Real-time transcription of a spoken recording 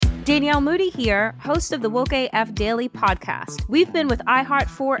Danielle Moody here, host of the Woke AF Daily podcast. We've been with iHeart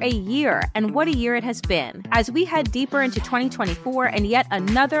for a year, and what a year it has been. As we head deeper into 2024 and yet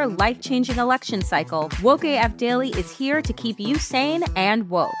another life-changing election cycle, Woke AF Daily is here to keep you sane and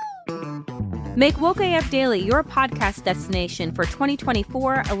woke. Make Woke AF Daily your podcast destination for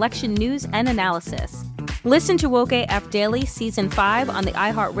 2024 election news and analysis. Listen to Woke AF Daily Season 5 on the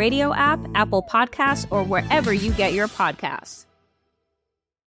iHeartRadio app, Apple Podcasts, or wherever you get your podcasts.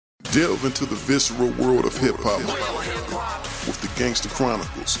 Delve into the visceral world of hip-hop with the Gangsta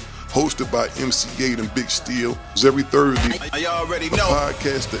Chronicles, hosted by MC Gate and Big Steel. Every Thursday, a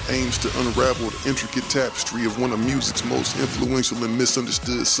podcast that aims to unravel the intricate tapestry of one of music's most influential and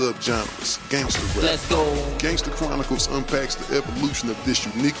misunderstood subgenres, gangsta rap. Let's go. Gangsta Chronicles unpacks the evolution of this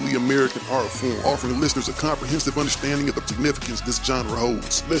uniquely American art form, offering listeners a comprehensive understanding of the significance this genre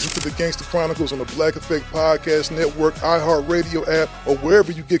holds. Listen to the Gangsta Chronicles on the Black Effect Podcast Network, iHeartRadio app, or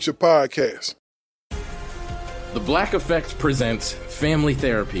wherever you get your podcasts. The Black Effect presents Family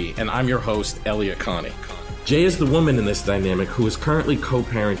Therapy, and I'm your host, Elliot Connie. Jay is the woman in this dynamic who is currently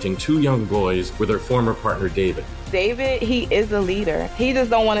co-parenting 2 young boys with her former partner, David. David, he is a leader. He just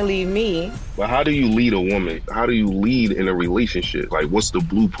don't want to leave me. But how do you lead a woman? How do you lead in a relationship? Like, what's the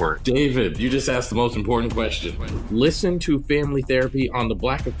blueprint? David, you just asked the most important question. Listen to Family Therapy on the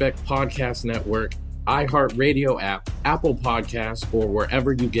Black Effect Podcast Network, iHeartRadio app, Apple Podcasts, or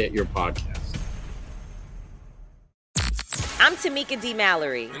wherever you get your podcasts. I'm Tamika D.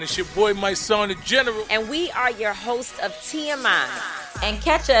 Mallory. And it's your boy, my son, the General. And we are your hosts of TMI. And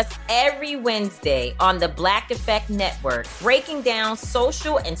catch us every Wednesday on the Black Effect Network, breaking down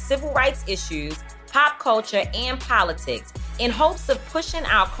social and civil rights issues, pop culture, and politics in hopes of pushing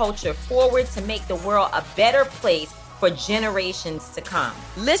our culture forward to make the world a better place for generations to come.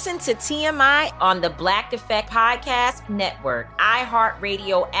 Listen to TMI on the Black Effect Podcast Network,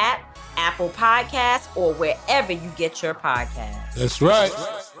 iHeartRadio app, Apple Podcasts, or wherever you get your podcasts. That's right.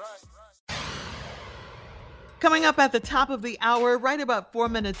 Coming up at the top of the hour, right about 4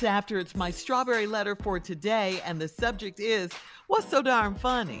 minutes after, it's my strawberry letter for today, and the subject is, what's so darn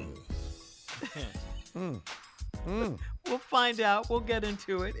funny? We'll find out. We'll get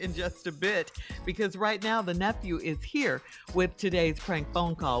into it in just a bit, because right now the nephew is here with today's prank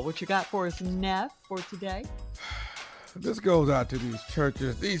phone call. What you got for us, Neff, for today? This goes out to these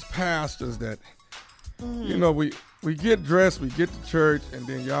churches, these pastors that, you know, we get dressed, we get to church, and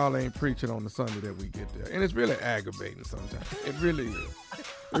then y'all ain't preaching on the Sunday that we get there. And it's really aggravating sometimes. It really is.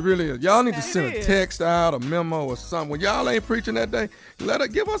 It really is. Y'all need to send a text out, a memo, or something. When y'all ain't preaching that day,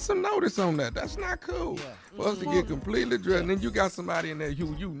 give us some notice on that. That's not cool. Yeah. For us to get completely dressed, and then you got somebody in there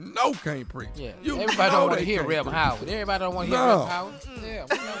who you know can't preach. Yeah. Everybody don't want to hear Reverend Howard. Everybody don't want to hear Reverend Howard.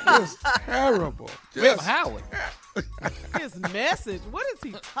 Yeah. It's terrible. Reverend Howard. His message. What is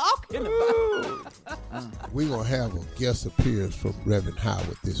he talking about? We're going to have a guest appearance from Reverend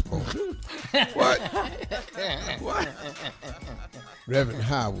Howard this morning. What? Reverend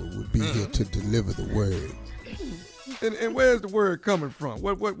Howard would be here to deliver the word. And where's the word coming from?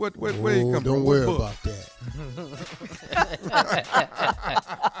 Where he coming from? Don't worry about that.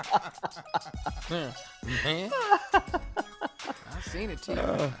 Man. I seen it too.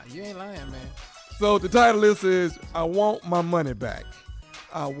 You ain't lying, man. So the title of this is, I want my money back.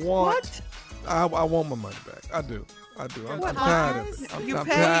 I want my money back. I do. I'm tired of it. I'm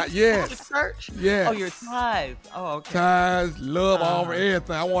tired. Yes. Church? Yes. Oh, your tithes. Oh, okay. Tithes, love, all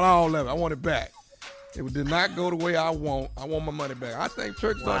everything. I want all of it. I want it back. It did not go the way I want. I want my money back. I think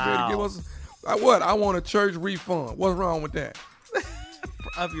churches ought to give us I want a church refund. What's wrong with that?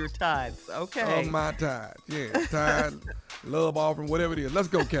 Of your tithes. Okay. Of my tithes. Yeah. Tithes, love offering, whatever it is. Let's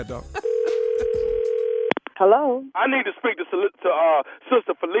go, Cat Dog. Hello? I need to speak to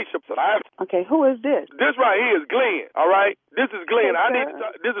Sister Felicia. Okay, who is this? This right here is Glenn, all right? This is Glenn.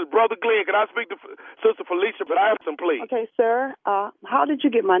 This is Brother Glenn. Can I speak to Sister Felicia? But I have some, please. Okay, sir. How did you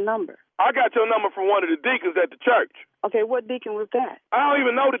get my number? I got your number from one of the deacons at the church. Okay, what deacon was that? I don't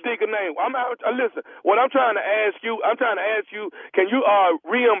even know the deacon name. Listen, what I'm trying to ask you, can you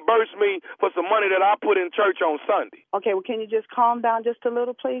reimburse me for some money that I put in church on Sunday? Okay, well, can you just calm down just a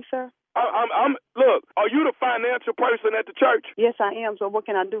little, please, sir? Look, are you the financial person at the church? Yes, I am. So what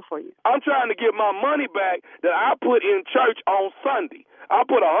can I do for you? I'm trying to get my money back that I put in church on Sunday. I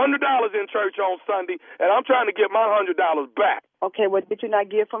put $100 in church on Sunday, and I'm trying to get my $100 back. Okay, well, did you not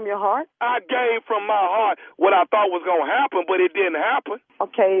give from your heart? I gave from my heart what I thought was going to happen, but it didn't happen.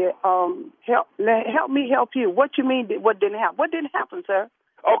 Okay, help me help you. What you mean, what didn't happen? What didn't happen, sir?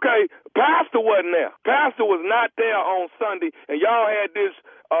 Okay, Pastor wasn't there. Pastor was not there on Sunday, and y'all had this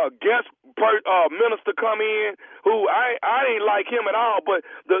guest minister come in who I didn't like him at all, but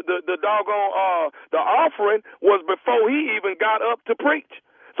the doggone the offering was before he even got up to preach.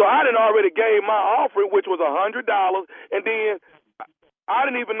 So I didn't already gave my offering, which was $100, and then I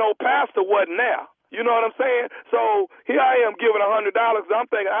didn't even know Pastor wasn't there. You know what I'm saying? So here I am giving $100.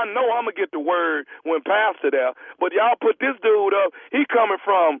 I'm thinking, I know I'm going to get the word when Pastor there. But y'all put this dude up. He coming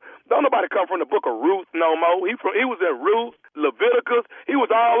from, don't nobody come from the book of Ruth no more. He was in Ruth, Leviticus. He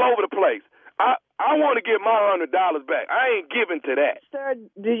was all over the place. I want to get my $100 back. I ain't giving to that. Sir,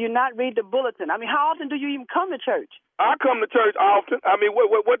 do you not read the bulletin? I mean, how often do you even come to church? I come to church often. I mean,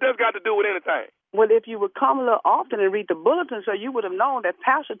 what does got to do with anything? Well, if you would come a little often and read the bulletin, so you would have known that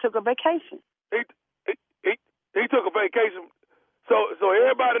Pastor took a vacation. He took a vacation, so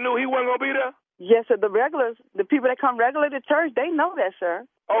everybody knew he wasn't gonna be there. Yes, sir. The regulars, the people that come regularly to church, they know that, sir.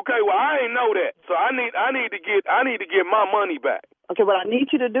 Okay, well I ain't know that, so I need to get my money back. Okay, what I need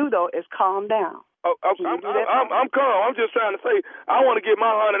you to do though is calm down. I'm calm. I'm just trying to say I want to get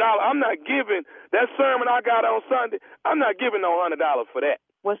my $100. I'm not giving that sermon I got on Sunday. I'm not giving no $100 for that.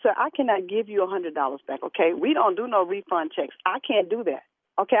 Well, sir, I cannot give you $100 back. Okay, we don't do no refund checks. I can't do that.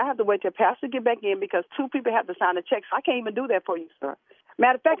 Okay, I have to wait till Pastor get back in because 2 people have to sign the checks. I can't even do that for you, sir.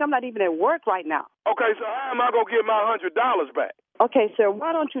 Matter of fact, I'm not even at work right now. Okay, so how am I going to get my $100 back? Okay, sir,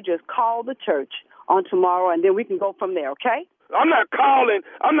 why don't you just call the church on tomorrow and then we can go from there, okay? I'm not calling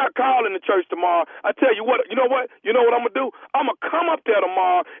the church tomorrow. I tell you what, you know what I'm going to do? I'm going to come up there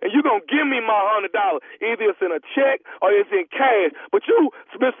tomorrow, and you're going to give me my $100. Either it's in a check or it's in cash. But you,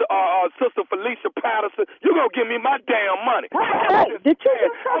 Sister Felicia Patterson, you're going to give me my damn money. Hey, did you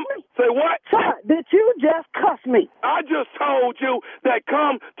just cuss me? Say what? Sir, did you just cuss me? I just told you that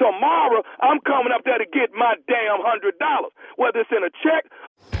come tomorrow, I'm coming up there to get my damn $100, whether it's in a check.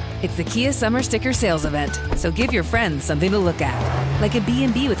 It's the Kia Summer Sticker Sales Event, so give your friends something to look at, like a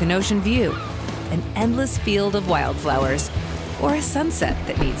B&B with an ocean view, an endless field of wildflowers, or a sunset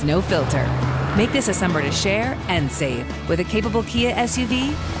that needs no filter. Make this a summer to share and save with a capable Kia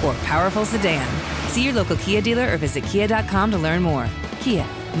SUV or powerful sedan. See your local Kia dealer or visit kia.com to learn more. Kia,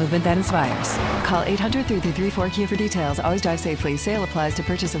 movement that inspires. Call 800-3334-KIA for details. Always drive safely. Sale applies to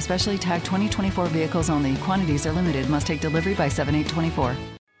purchase of specially tagged 2024 vehicles only. Quantities are limited. Must take delivery by 7/8/24.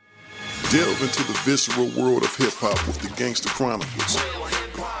 Delve into the visceral world of hip-hop with the Gangster Chronicles,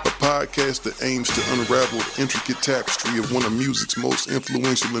 a podcast that aims to unravel the intricate tapestry of one of music's most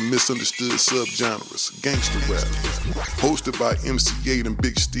influential and misunderstood subgenres, gangster rap. Hosted by MC8 and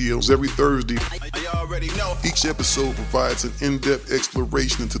Big Steels every Thursday, each episode provides an in-depth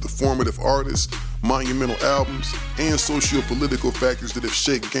exploration into the formative artists, monumental albums, and socio-political factors that have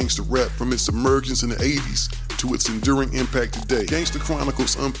shaped gangster rap from its emergence in the 80s to its enduring impact today. Gangster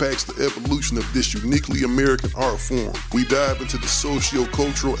Chronicles unpacks the evolution of this uniquely American art form. We dive into the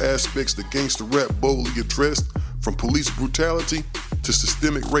socio-cultural aspects that gangster rap boldly addressed, from police brutality to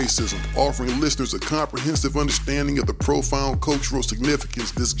systemic racism, offering listeners a comprehensive understanding of the profound cultural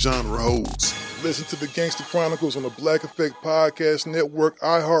significance this genre holds. Listen to the Gangster Chronicles on the Black Effect Podcast Network,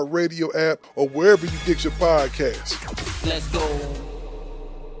 iHeartRadio app, or wherever you get your podcasts. Let's go.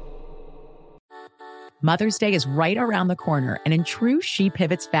 Mother's Day is right around the corner, and in true She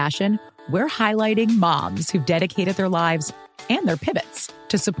Pivots fashion, we're highlighting moms who've dedicated their lives and their pivots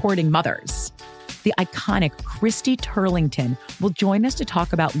to supporting mothers. The iconic Christy Turlington will join us to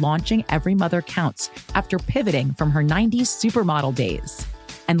talk about launching Every Mother Counts after pivoting from her 90s supermodel days.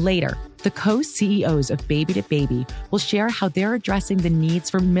 And later, the co-CEOs of Baby to Baby will share how they're addressing the needs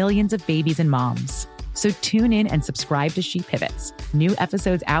for millions of babies and moms. So tune in and subscribe to She Pivots. New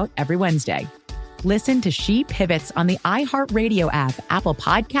episodes out every Wednesday. Listen to She Pivots on the iHeartRadio app, Apple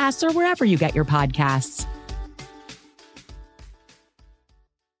Podcasts, or wherever you get your podcasts.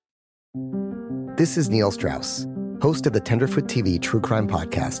 This is Neil Strauss, host of the Tenderfoot TV True Crime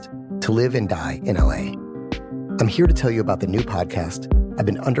Podcast, To Live and Die in LA. I'm here to tell you about the new podcast I've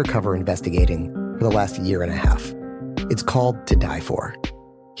been undercover investigating for the last year and a half. It's called To Die For.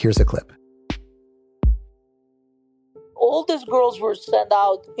 Here's a clip. All these girls were sent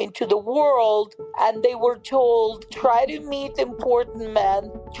out into the world and they were told, try to meet important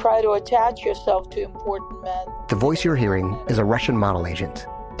men, try to attach yourself to important men. The voice you're hearing is a Russian model agent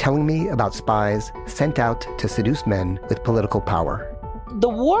telling me about spies sent out to seduce men with political power. The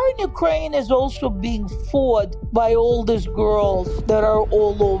war in Ukraine is also being fought by all these girls that are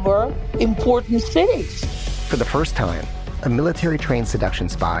all over important cities. For the first time, a military-trained seduction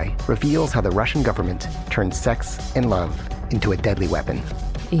spy reveals how the Russian government turned sex and love into a deadly weapon.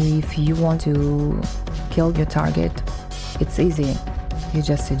 If you want to kill your target, it's easy. You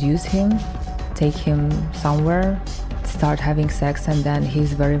just seduce him, take him somewhere, start having sex, and then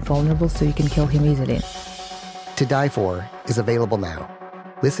he's very vulnerable, so you can kill him easily. To Die For is available now.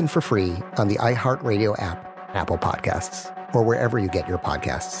 Listen for free on the iHeartRadio app, Apple Podcasts, or wherever you get your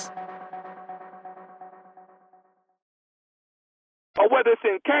podcasts. Or whether it's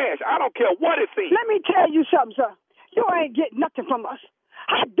in cash, I don't care what it's in. Let me tell you something, sir. You ain't getting nothing from us.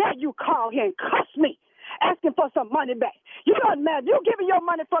 How dare you call here and cuss me, asking for some money back? You don't matter. You giving your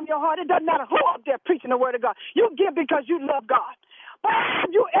money from your heart. It doesn't matter who up there preaching the word of God. You give because you love God. But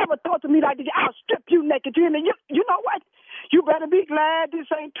have you ever thought to me like this? I'll strip you naked. You hear me? You know what? You better be glad this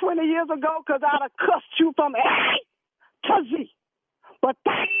ain't 20 years ago, because I'd have cussed you from A to Z. But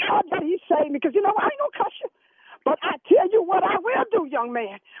thank God that he saved me, because you know what? I ain't gonna cuss you. But I tell you what I will do, young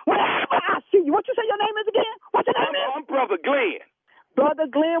man. Whenever I see you, what you say your name is again? What's your name is? I'm Brother Glenn. Brother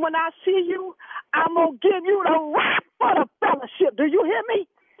Glenn, when I see you, I'm going to give you the rock for the fellowship. Do you hear me?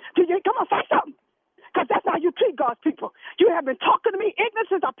 Come on, say something. Because that's how you treat God's people. You have been talking to me ignorant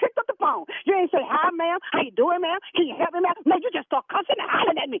since I picked up the phone. You ain't say, hi, ma'am. How you doing, ma'am? Can you help me, ma'am? No, you just start cussing and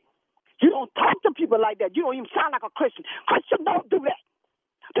hollering at me. You don't talk to people like that. You don't even sound like a Christian. Christians don't do that.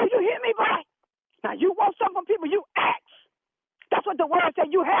 Do you hear me, boy? Now, you want something from people, you ask. That's what the word said.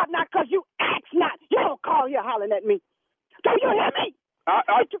 You have not because you ask not. You don't call here hollering at me. Do you hear me?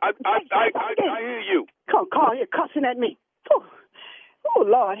 I hear you. Come call here cussing at me. Oh,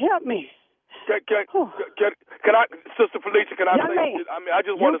 Lord, help me. Can I, Sister Felicia, can I Young say, man, I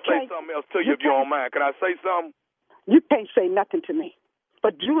just want to say something else to you if you don't mind. Can I say something? You can't say nothing to me.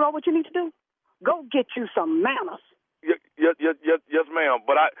 But you know what you need to do? Go get you some manners. Yes, ma'am.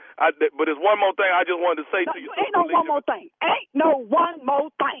 But but there's one more thing I just wanted to say to you. Ain't no one more thing. Ain't no one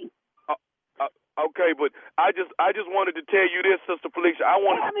more thing. Okay, but I just wanted to tell you this, Sister Felicia. I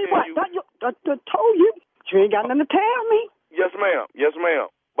wanted to tell you. I told you. You ain't got nothing to tell me. Yes, ma'am. Yes, ma'am.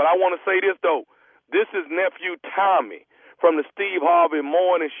 But I want to say this, though. This is Nephew Tommy from the Steve Harvey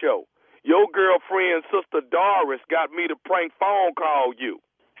Morning Show. Your girlfriend, Sister Doris, got me to prank phone call you.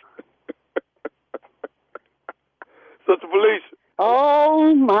 Sister Felicia.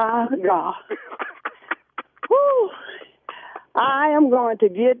 Oh, my God. Whew. I am going to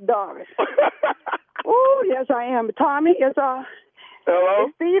get Doris. Oh, yes, I am. Tommy, Hello?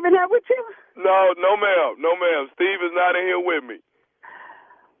 Is Steve in there with you? No, ma'am. No, ma'am. Steve is not in here with me.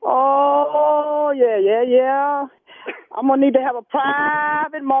 Oh, yeah. I'm going to need to have a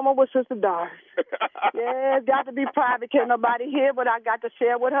private moment with Sister Doris. Yeah, it's got to be private. Can't nobody hear what I got to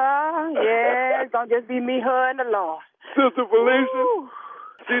share with her. Yeah, it's going to just be me, her, and the Lord. Sister Felicia,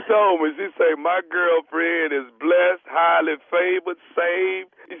 she told me, she said, my girlfriend is blessed, highly favored, saved.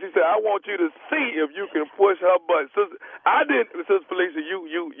 She said, I want you to see if you can push her butt. Sister Felicia,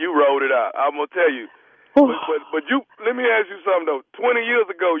 you rolled it out. I'm going to tell you. But you, let me ask you something though. 20 years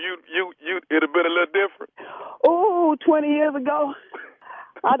ago, it'd have been a little different. Oh, 20 years ago,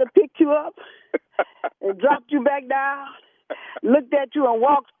 I'd have picked you up and dropped you back down, looked at you and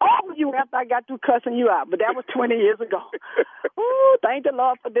walked over you after I got through cussing you out. But that was 20 years ago. Oh, thank the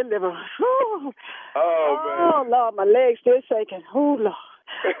Lord for deliverance. Oh, man. Oh, Lord, my legs still shaking. Oh, Lord.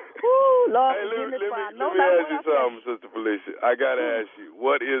 Oh, Lord, hey, let me ask you something, Sister Felicia. I got to ask you,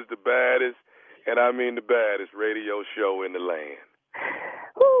 what is the baddest, and I mean the baddest, radio show in the land?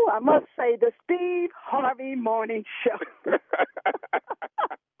 Oh, I must say the Steve Harvey Morning Show.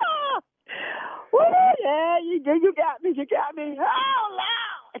 Oh, yeah, you got me. You got me. Oh,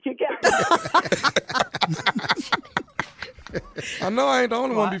 Lord, you got me. I know I ain't the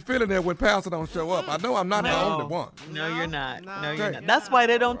only one be feeling that when Pastor don't show up. I know I'm not the only one. No, you're not. No, you're not. That's why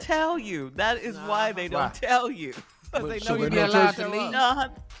they don't tell you. That is why they don't tell you. They know you be allowed to leave. No,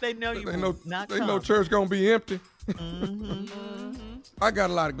 they know you will not come. They know church going to be empty. I got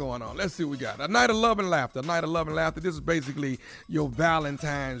a lot going on. Let's see what we got. A night of love and laughter. A night of love and laughter. This is basically your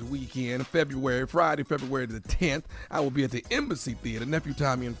Valentine's weekend, Friday, February the 10th. I will be at the Embassy Theater, Nephew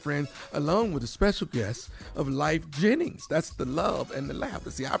Tommy and Friends, along with a special guest of Life Jennings. That's the love and the laughter.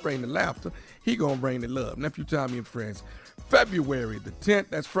 See, I bring the laughter. He gonna bring the love. Nephew Tommy and Friends. February the 10th,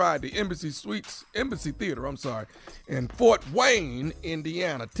 that's Friday, Embassy Theater, in Fort Wayne,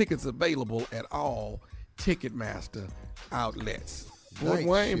 Indiana. Tickets available at all Ticketmaster outlets. Fort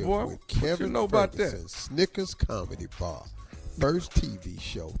Wayne, boy, with Kevin you know about that? Snickers Comedy Bar. First TV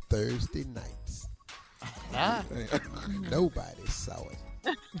show Thursday nights. Nobody saw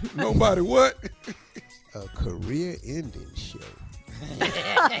it. Nobody what? A career-ending show.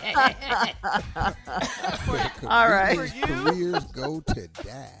 All right. Careers go to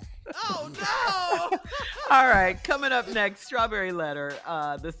die. Oh, no. All right. Coming up next, Strawberry Letter.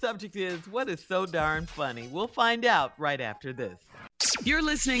 The subject is, what is so darn funny? We'll find out right after this. You're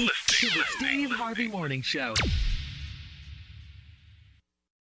listening to the Steve Harvey Morning Show.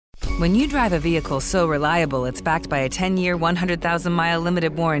 When you drive a vehicle so reliable it's backed by a 10-year, 100,000-mile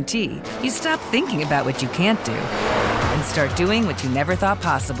limited warranty, you stop thinking about what you can't do and start doing what you never thought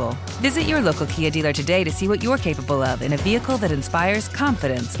possible. Visit your local Kia dealer today to see what you're capable of in a vehicle that inspires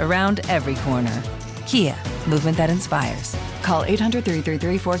confidence around every corner. Kia, movement that inspires. Call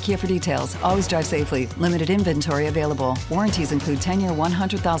 800-333-4KIA for details. Always drive safely. Limited inventory available. Warranties include 10-year,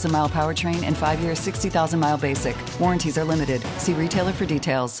 100,000-mile powertrain and 5-year, 60,000-mile basic. Warranties are limited. See retailer for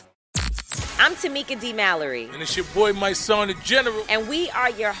details. I'm Tamika D. Mallory. And it's your boy, my son, the General. And we are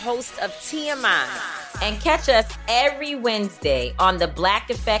your hosts of TMI. And catch us every Wednesday on the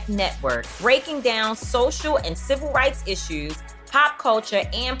Black Effect Network, breaking down social and civil rights issues, pop culture,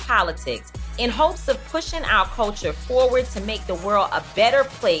 and politics in hopes of pushing our culture forward to make the world a better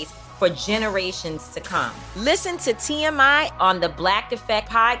place for generations to come. Listen to TMI on the Black Effect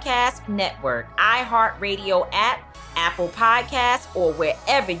Podcast Network, iHeartRadio app, Apple Podcasts, or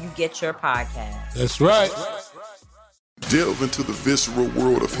wherever you get your podcasts. That's right. Delve into the visceral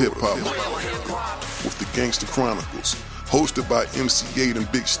world of hip-hop with the Gangster Chronicles, hosted by MC8 and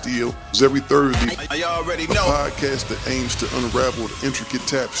Big Steel. Every Thursday, a podcast that aims to unravel the intricate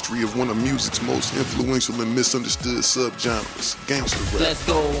tapestry of one of music's most influential and misunderstood subgenres, gangster rap. Let's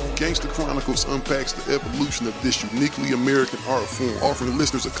go. Gangster Chronicles unpacks the evolution of this uniquely American art form, offering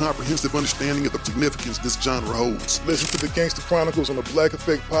listeners a comprehensive understanding of the significance this genre holds. Listen to the Gangster Chronicles on the Black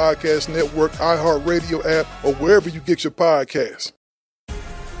Effect Podcast Network, iHeartRadio app, or wherever you get your podcasts.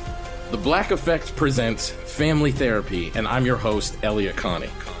 The Black Effect presents Family Therapy, and I'm your host, Elliot Connie.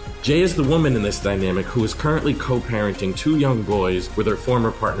 Jay is the woman in this dynamic who is currently co-parenting 2 young boys with her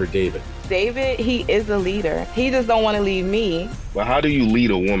former partner, David. David, he is a leader. He just don't want to leave me. But how do you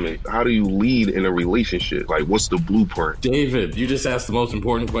lead a woman? How do you lead in a relationship? Like, what's the blueprint? David, you just asked the most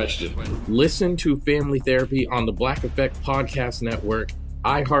important question. Listen to Family Therapy on the Black Effect Podcast Network,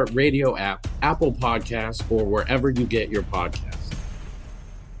 iHeartRadio app, Apple Podcasts, or wherever you get your podcasts.